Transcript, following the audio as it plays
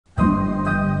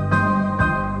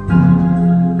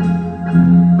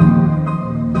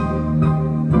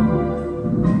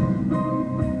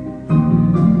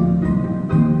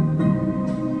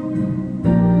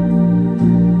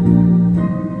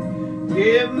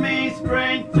me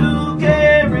strength to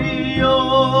carry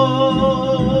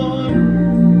on.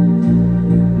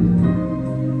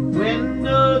 When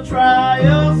the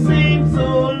trial seems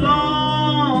so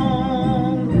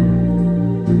long,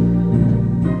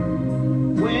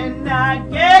 when I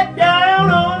get down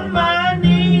on my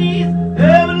knees,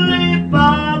 Heavenly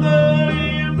Father,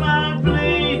 hear my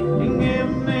plea and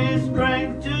give me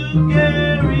strength to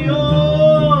carry on.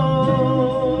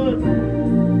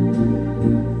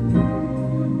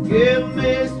 Give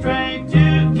me strength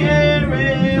to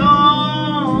carry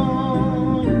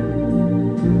on.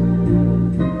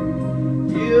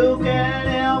 You can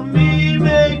help me,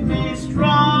 make me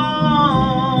strong.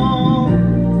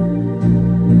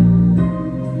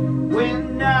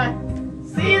 When I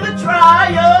see the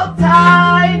trial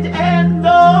tide and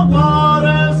the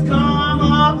waters come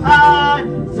up high,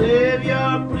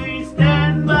 Savior, please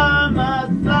stand by my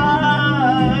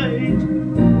side.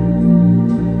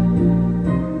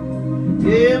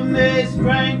 Give me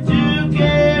strength to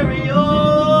carry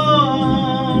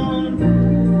on.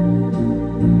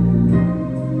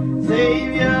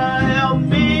 Savior, help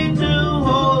me to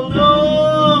hold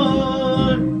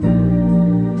on.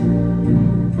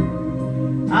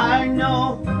 I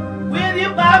know with you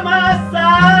by my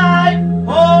side,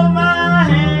 hold my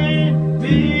hand,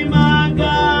 be my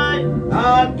guide,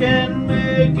 I can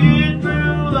make it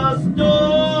through the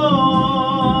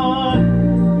storm.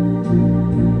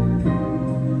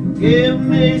 Give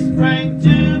me strength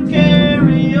to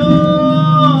carry on.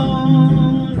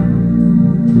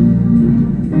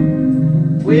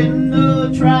 When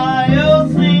the trial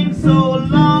seems so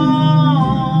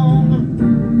long,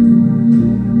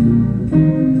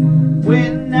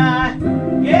 when I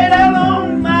get out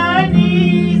on my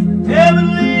knees,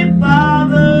 Heavenly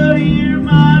Father, hear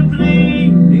my plea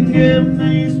and give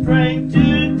me strength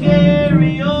to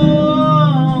carry on.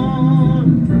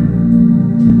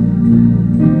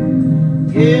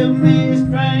 Give me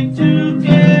strength to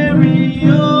carry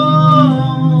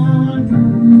on.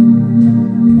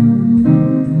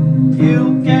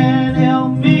 You can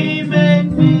help me,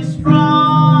 make me strong.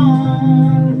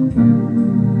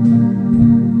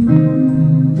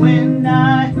 When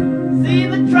I see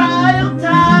the trial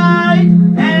tide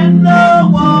and the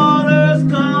waters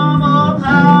come up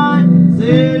high,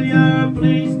 Savior,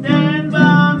 please stand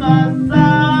by my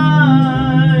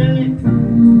side.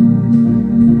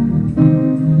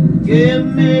 Give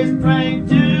me strength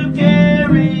to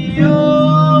carry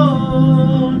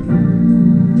on.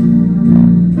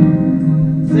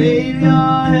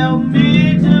 Savior, help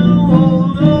me to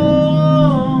hold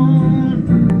on.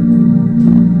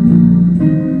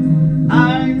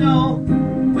 I know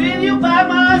with you by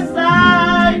my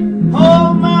side,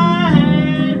 hold my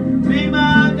hand, be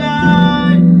my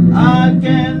guide, I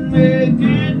can make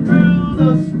it through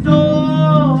the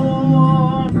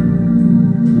storm.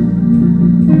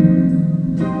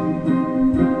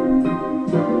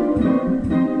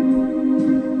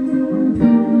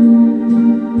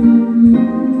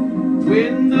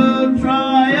 When the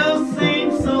trial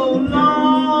seems so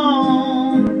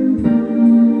long,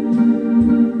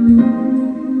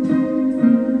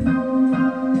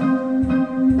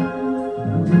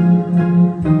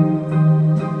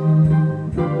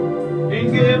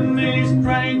 and give me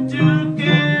strength to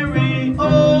carry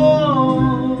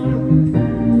on.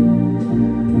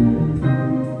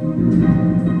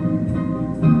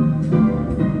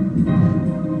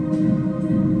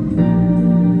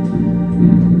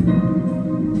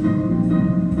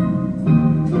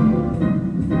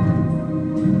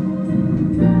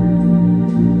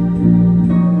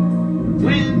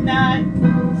 When I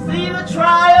see the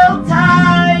trial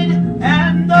tide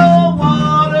and the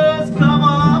waters come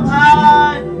up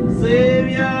high,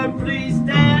 Savior, please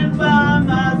stand by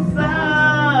my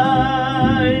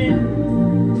side.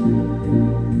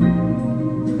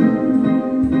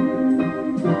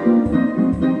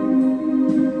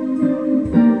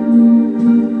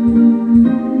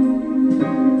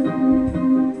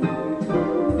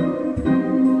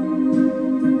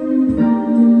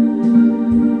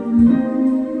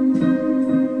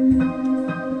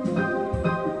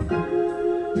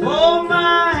 Hold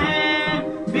my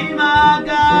hand, be my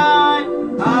guide,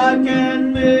 I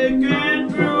can make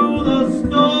it through the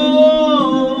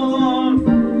storm.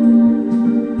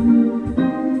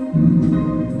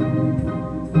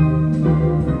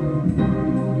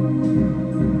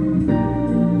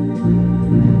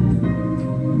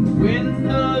 When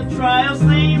the trial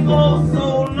seems oh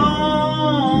so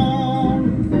long,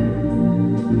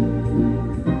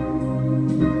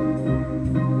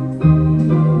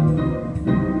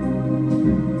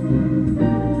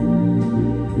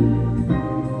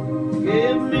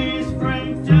 give me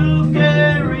strength